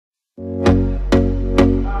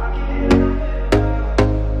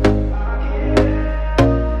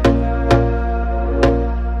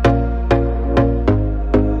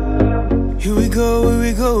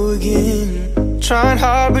again. Trying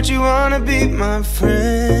hard but you wanna be my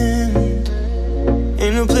friend.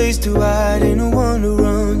 Ain't no place to hide, ain't no one to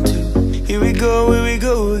run to. Here we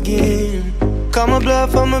go again. Call my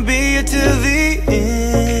bluff, I'ma be here till the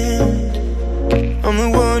end. I'm the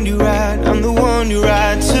one you ride, I'm the one you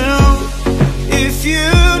ride to. If you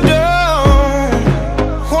don't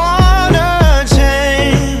wanna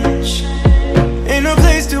change, ain't no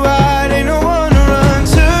place to hide, ain't no one to run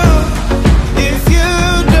to. If you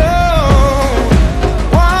don't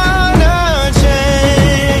wanna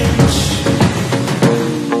change,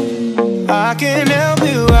 I can help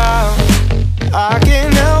you out, I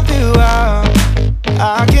can help you out,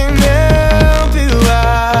 I can help you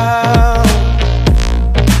out,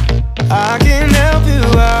 I can help you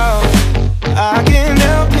out, I can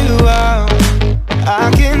help you out,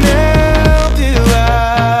 I can help you out.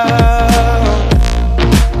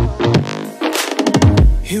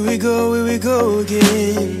 Here we go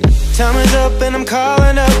again. Time is up and I'm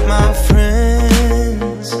calling up my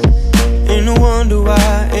friends. Ain't no wonder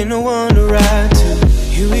why, ain't no one to ride to.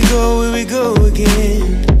 Here we go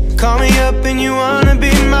again. Call me up and you wanna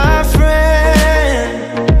be my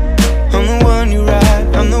friend. I'm the one you ride,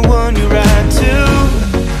 I'm the one you ride to.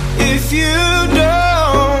 If you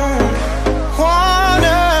don't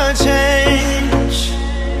wanna change,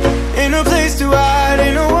 ain't no place to hide,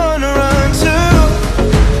 ain't no one to run to.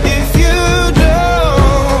 If you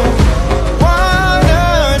don't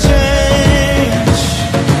wanna change,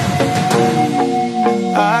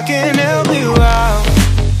 I can help you out,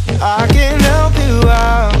 I can help you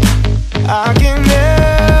out, I can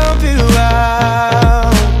help you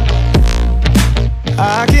out,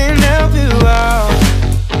 I can help you out,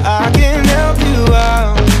 I can help you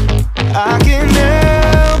out, I can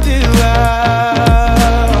help you out,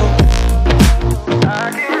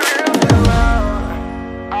 I can help you out,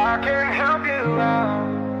 I can help you out,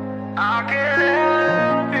 I can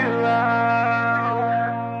help you out.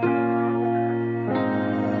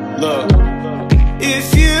 Look, if